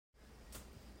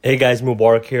Hey guys,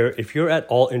 Mubarak here. If you're at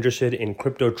all interested in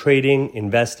crypto trading,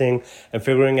 investing, and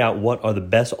figuring out what are the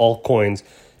best altcoins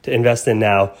to invest in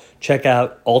now, check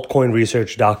out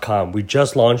altcoinresearch.com. We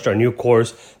just launched our new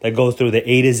course that goes through the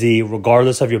A to Z,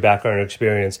 regardless of your background or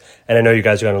experience. And I know you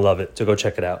guys are going to love it, so go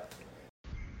check it out.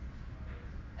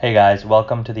 Hey guys,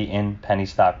 welcome to the In Penny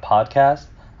Stock podcast.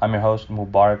 I'm your host,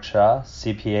 Mubarak Shah,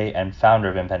 CPA and founder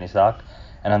of In Penny Stock.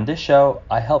 And on this show,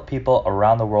 I help people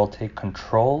around the world take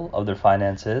control of their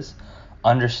finances,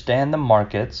 understand the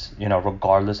markets,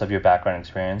 regardless of your background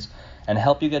experience, and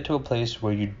help you get to a place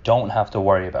where you don't have to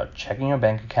worry about checking your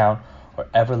bank account or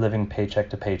ever living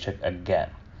paycheck to paycheck again.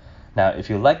 Now, if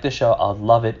you like the show, I'd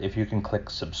love it if you can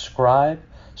click subscribe,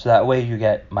 so that way you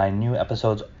get my new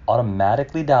episodes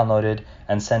automatically downloaded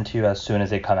and sent to you as soon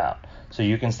as they come out, so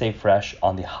you can stay fresh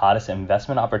on the hottest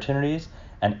investment opportunities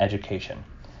and education.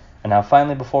 And now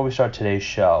finally, before we start today's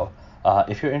show,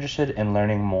 if you're interested in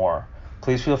learning more,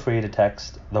 please feel free to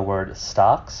text the word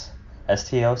stocks,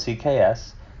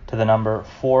 STOCKS, to the number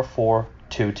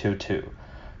 44222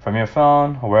 from your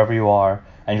phone or wherever you are,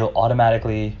 and you'll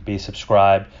automatically be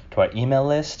subscribed to our email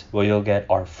list, where you'll get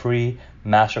our free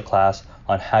masterclass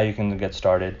on how you can get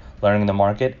started learning the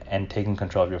market and taking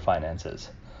control of your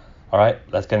finances. All right,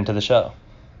 let's get into the show.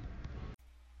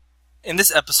 In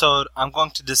this episode, I'm going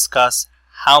to discuss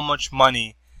how much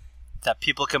money that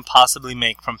people can possibly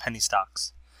make from penny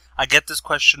stocks. I get this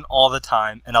question all the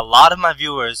time, and a lot of my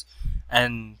viewers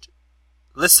and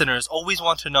listeners always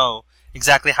want to know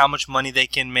exactly how much money they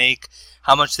can make,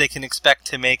 how much they can expect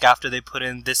to make after they put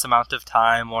in this amount of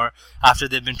time, or after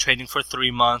they've been trading for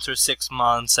 3 months or 6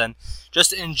 months, and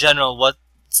just in general,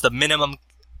 what's the minimum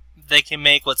they can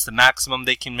make, what's the maximum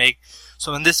they can make.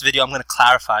 So in this video, I'm going to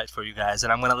clarify it for you guys,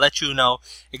 and I'm going to let you know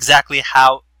exactly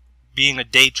how being a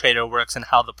day trader works and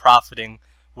how the profiting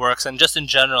works, and just in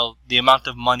general, the amount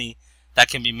of money that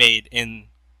can be made in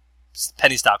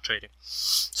penny stock trading.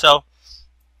 So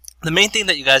the main thing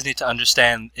that you guys need to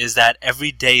understand is that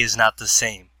every day is not the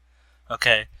same.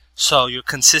 Okay? So your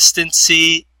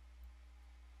consistency,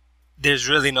 there's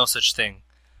really no such thing.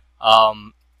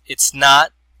 It's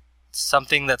not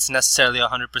something that's necessarily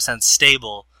 100%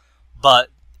 stable, but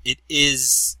it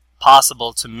is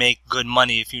possible to make good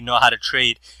money if you know how to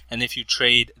trade, and if you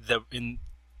trade in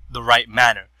the right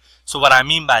manner. So what I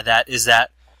mean by that is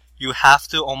that you have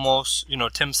to almost,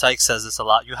 Tim Sykes says this a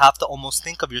lot, you have to almost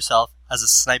think of yourself as a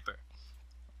sniper.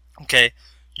 Okay,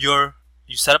 you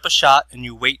set up a shot and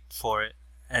you wait for it,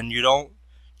 and you don't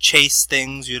chase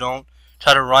things, you don't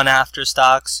try to run after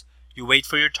stocks, you wait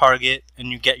for your target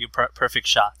and you get your perfect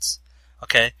shots.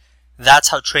 Okay, that's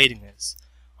how trading is.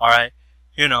 Alright,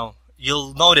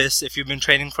 you'll notice if you've been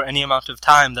trading for any amount of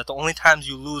time that the only times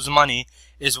you lose money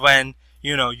is when,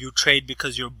 you trade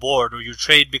because you're bored, or you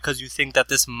trade because you think that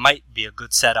this might be a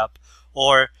good setup,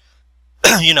 or,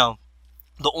 the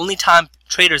only time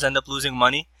traders end up losing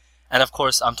money, and of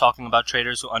course I'm talking about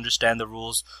traders who understand the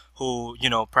rules, who,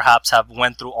 perhaps have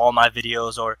went through all my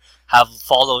videos or have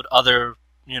followed other,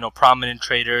 prominent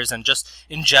traders and just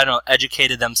in general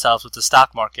educated themselves with the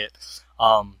stock market.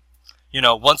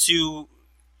 Once you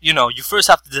first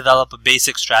have to develop a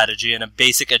basic strategy and a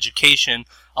basic education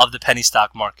of the penny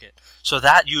stock market. So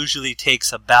that usually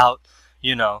takes about,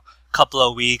 couple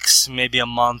of weeks, maybe a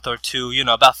month or two,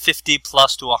 about 50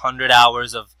 plus to 100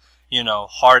 hours of,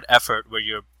 hard effort, where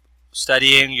you're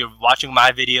studying, you're watching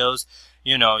my videos,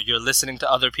 you're listening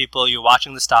to other people, you're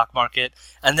watching the stock market.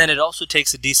 And then it also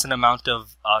takes a decent amount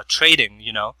of trading,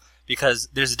 because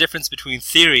there's a difference between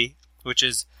theory, which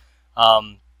is,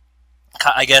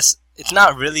 I guess, it's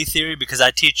not really theory because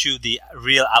I teach you the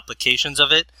real applications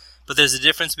of it, but there's a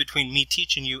difference between me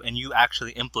teaching you and you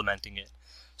actually implementing it.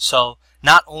 So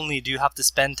not only do you have to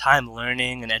spend time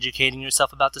learning and educating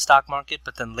yourself about the stock market,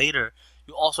 but then later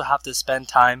you also have to spend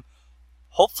time,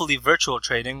 hopefully virtual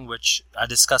trading, which I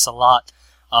discuss a lot.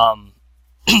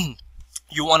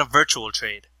 You want to virtual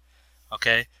trade,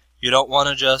 okay? You don't want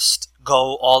to just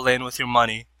go all in with your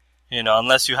money,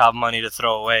 unless you have money to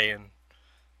throw away, and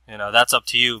that's up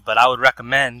to you. But I would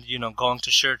recommend, going to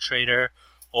SureTrader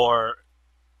or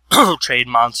Trade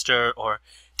Monster, or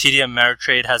TD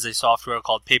Ameritrade has a software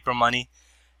called Paper Money,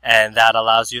 and that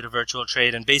allows you to virtual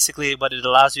trade. And basically what it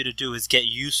allows you to do is get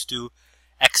used to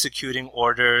executing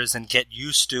orders and get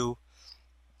used to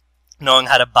knowing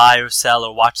how to buy or sell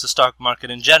or watch the stock market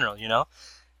in general.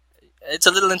 It's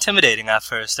a little intimidating at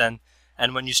first, and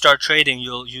when you start trading,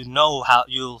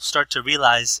 you'll start to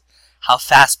realize how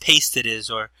fast paced it is,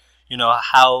 or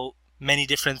how many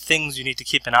different things you need to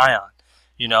keep an eye on.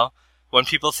 When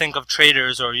people think of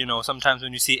traders, or sometimes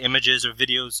when you see images or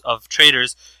videos of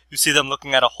traders, you see them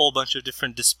looking at a whole bunch of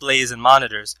different displays and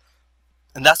monitors.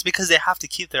 And that's because they have to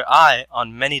keep their eye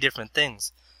on many different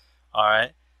things.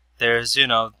 Alright? There's,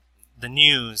 the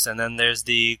news, and then there's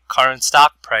the current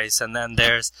stock price, and then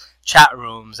there's chat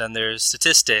rooms, and there's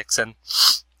statistics, and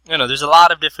there's a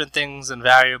lot of different things and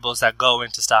variables that go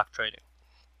into stock trading.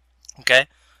 Okay?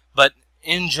 But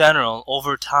in general,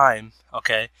 over time,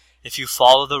 okay, if you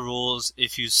follow the rules,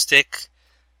 if you stick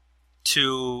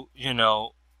to,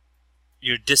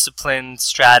 your disciplined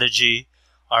strategy,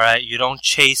 alright, you don't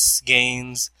chase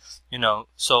gains,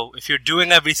 so if you're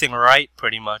doing everything right,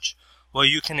 pretty much, well,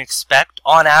 you can expect,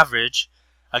 on average,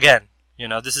 again,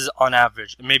 this is on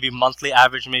average, maybe monthly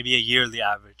average, maybe a yearly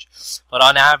average, but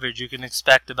on average, you can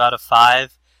expect about a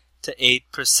 5 to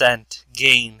 8%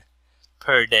 gain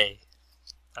per day,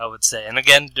 I would say. And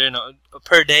again,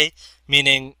 per day,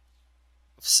 meaning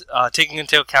taking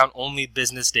into account only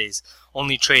business days,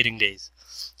 only trading days.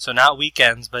 So not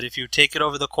weekends, but if you take it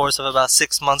over the course of about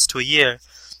 6 months to a year,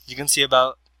 you can see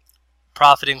about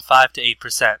profiting 5 to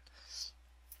 8%.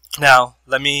 Now,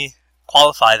 let me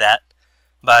qualify that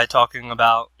by talking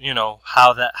about,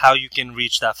 how you can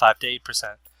reach that 5 to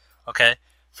 8%. Okay?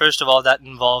 First of all, that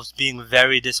involves being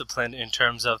very disciplined in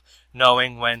terms of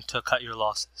knowing when to cut your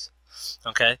losses.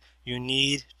 Okay? You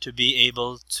need to be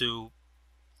able to,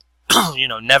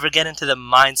 never get into the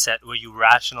mindset where you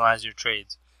rationalize your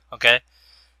trades. Okay?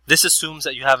 This assumes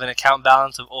that you have an account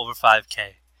balance of over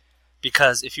 5K.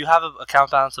 Because if you have an account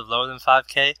balance of lower than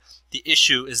 5K, the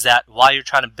issue is that while you're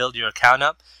trying to build your account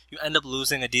up, you end up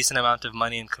losing a decent amount of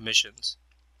money in commissions.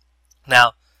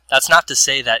 Now, that's not to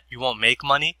say that you won't make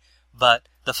money, but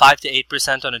the 5 to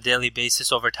 8% on a daily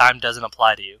basis over time doesn't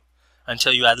apply to you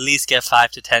until you at least get 5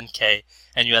 to 10K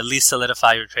and you at least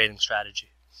solidify your trading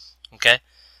strategy. Okay?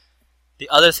 The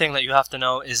other thing that you have to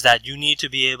know is that you need to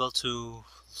be able to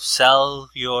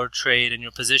sell your trade and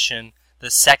your position the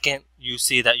second you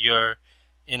see that you're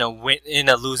in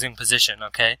a losing position,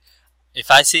 okay?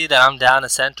 If I see that I'm down a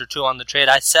cent or two on the trade,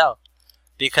 I sell.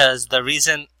 Because the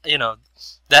reason,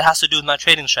 that has to do with my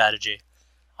trading strategy.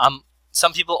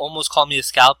 Some people almost call me a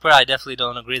scalper. I definitely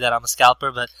don't agree that I'm a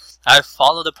scalper, but I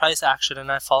follow the price action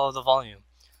and I follow the volume,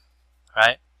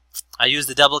 right? I use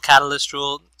the double catalyst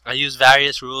rule. I use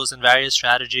various rules and various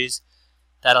strategies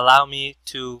that allow me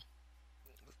to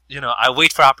I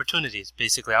wait for opportunities,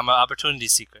 basically. I'm an opportunity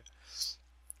seeker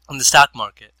in the stock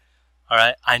market. All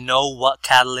right, I know what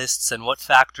catalysts and what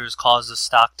factors cause the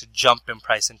stock to jump in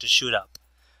price and to shoot up.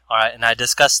 All right, and I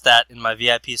discussed that in my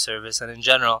VIP service. And in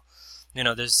general,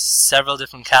 there's several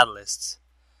different catalysts.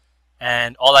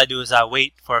 And all I do is I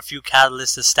wait for a few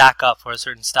catalysts to stack up for a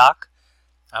certain stock.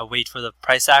 I wait for the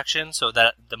price action so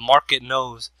that the market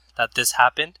knows that this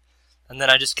happened. And then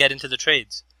I just get into the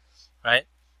trades, right?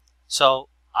 So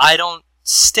I don't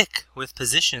stick with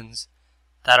positions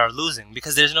that are losing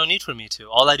because there's no need for me to.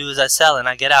 All I do is I sell and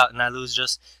I get out and I lose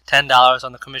just $10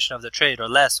 on the commission of the trade or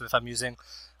less. If I'm using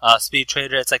Speed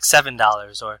Trader, it's like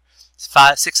 $7 or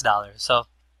 $6. So,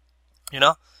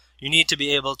 you need to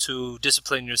be able to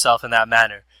discipline yourself in that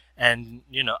manner. And,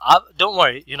 don't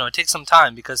worry, it takes some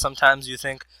time because sometimes you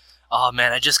think, oh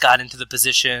man, I just got into the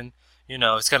position,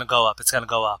 it's going to go up, it's going to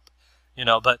go up.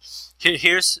 But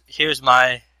here's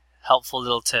my helpful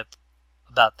little tip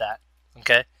about that,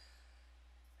 okay?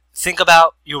 Think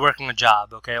about you're working a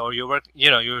job, okay? Or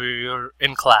you're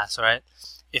in class, all right?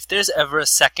 If there's ever a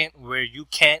second where you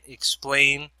can't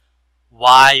explain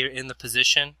why you're in the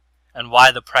position and why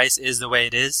the price is the way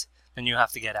it is, then you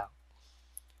have to get out.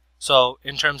 So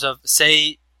in terms of,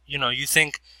 say, you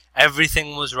think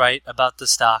everything was right about the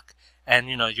stock and,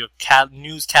 your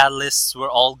news catalysts were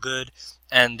all good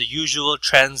and the usual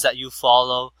trends that you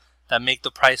follow that make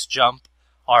the price jump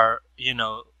are,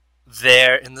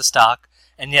 there in the stock,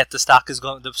 and yet the stock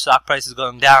price is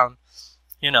going down,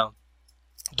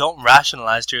 don't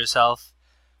rationalize to yourself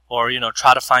or,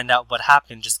 try to find out what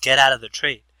happened. Just get out of the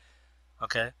trade,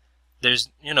 okay? There's,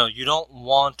 you don't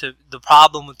want to, the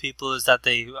problem with people is that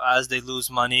as they lose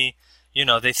money,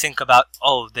 they think about,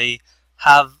 they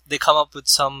come up with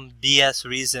some BS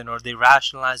reason or they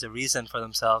rationalize a reason for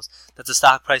themselves that the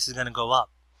stock price is going to go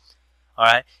up, all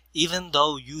right? Even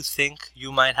though you think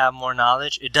you might have more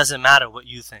knowledge, it doesn't matter what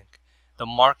you think. The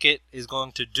market is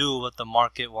going to do what the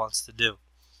market wants to do.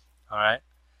 Alright?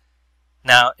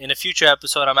 Now, in a future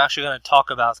episode, I'm actually going to talk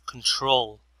about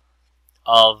control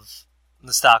of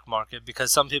the stock market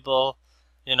because some people,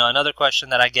 another question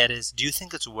that I get is, do you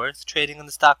think it's worth trading in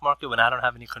the stock market when I don't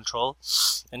have any control?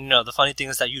 And, the funny thing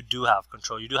is that you do have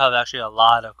control. You do have actually a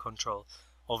lot of control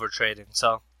over trading.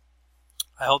 So,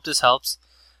 I hope this helps.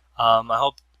 I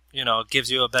hope, it gives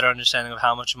you a better understanding of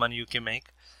how much money you can make.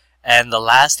 And the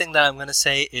last thing that I'm going to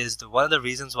say is one of the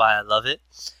reasons why I love it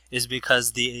is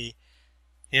because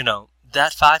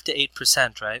that 5 to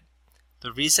 8%, right?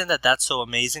 The reason that that's so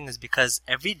amazing is because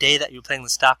every day that you're playing the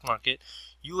stock market,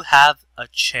 you have a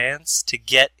chance to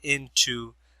get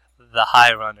into the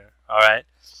high runner, all right?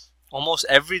 Almost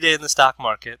every day in the stock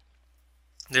market,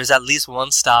 there's at least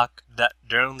one stock that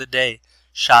during the day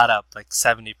shot up like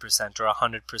 70% or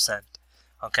 100%,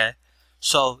 okay?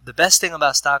 So the best thing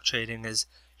about stock trading is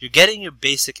you're getting your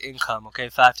basic income, okay,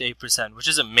 5 to 8%, which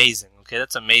is amazing, okay?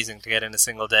 That's amazing to get in a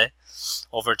single day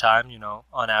over time,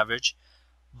 on average.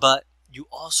 But you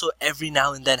also every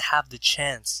now and then have the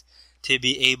chance to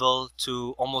be able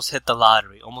to almost hit the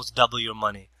lottery, almost double your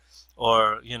money,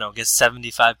 or, get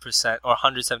 75% or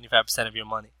 175% of your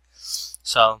money.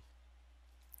 So,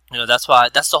 that's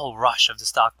the whole rush of the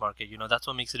stock market. That's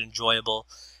what makes it enjoyable.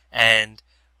 And,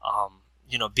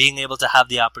 being able to have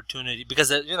the opportunity, because,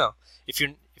 if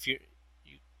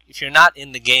you're not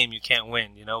in the game, you can't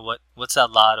win. What's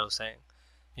that lotto saying?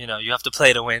 You have to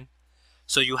play to win.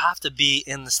 So you have to be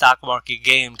in the stock market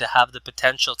game to have the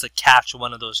potential to catch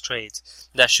one of those trades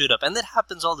that shoot up. And that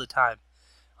happens all the time,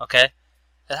 okay?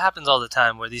 It happens all the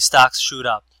time where these stocks shoot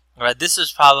up, all right? This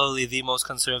is probably the most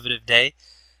conservative day,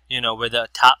 where the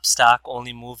top stock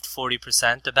only moved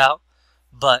 40% about.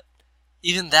 But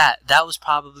even that was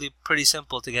probably pretty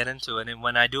simple to get into. And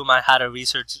when I do my how to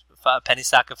research penny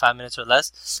stock in 5 minutes or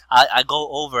less, I go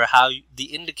over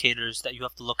the indicators that you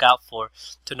have to look out for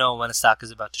to know when a stock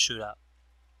is about to shoot up.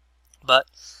 But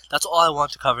that's all I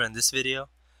want to cover in this video.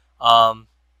 I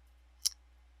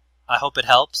hope it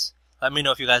helps. Let me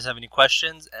know if you guys have any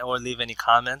questions, or leave any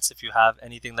comments if you have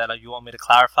anything that you want me to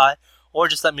clarify, or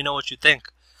just let me know what you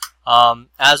think.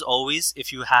 As always,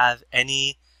 if you have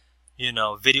any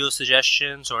video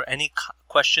suggestions or any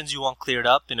questions you want cleared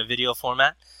up in a video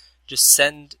format, just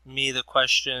send me the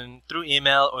question through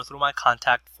email or through my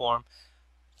contact form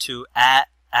to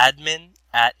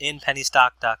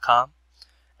admin@inpennystock.com.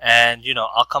 And,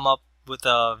 I'll come up with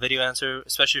a video answer,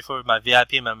 especially for my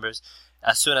VIP members,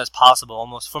 as soon as possible.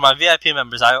 Almost for my VIP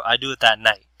members, I do it that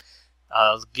night.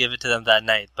 I'll give it to them that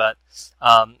night. But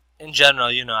in general,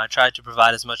 I try to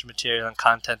provide as much material and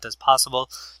content as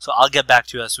possible. So I'll get back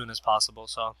to you as soon as possible.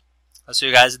 So I'll see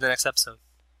you guys in the next episode.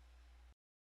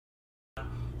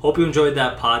 Hope you enjoyed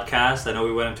that podcast. I know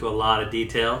we went into a lot of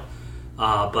detail.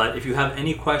 But if you have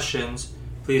any questions,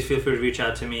 please feel free to reach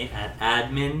out to me at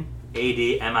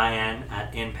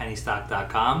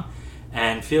admin@inpennystock.com,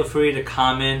 and feel free to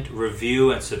comment,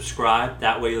 review, and subscribe.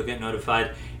 That way you'll get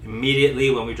notified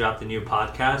immediately when we drop the new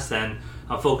podcast. And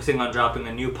I'm focusing on dropping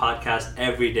a new podcast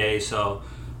every day, so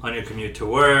on your commute to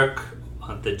work,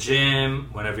 at the gym,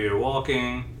 whenever you're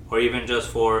walking, or even just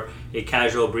for a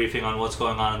casual briefing on what's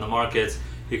going on in the markets,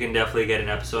 you can definitely get an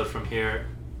episode from here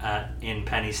in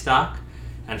Penny Stock.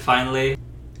 And finally,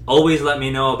 always let me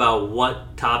know about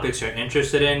what topics you're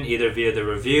interested in, either via the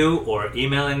review or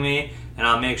emailing me, and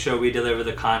I'll make sure we deliver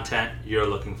the content you're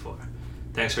looking for.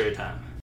 Thanks for your time.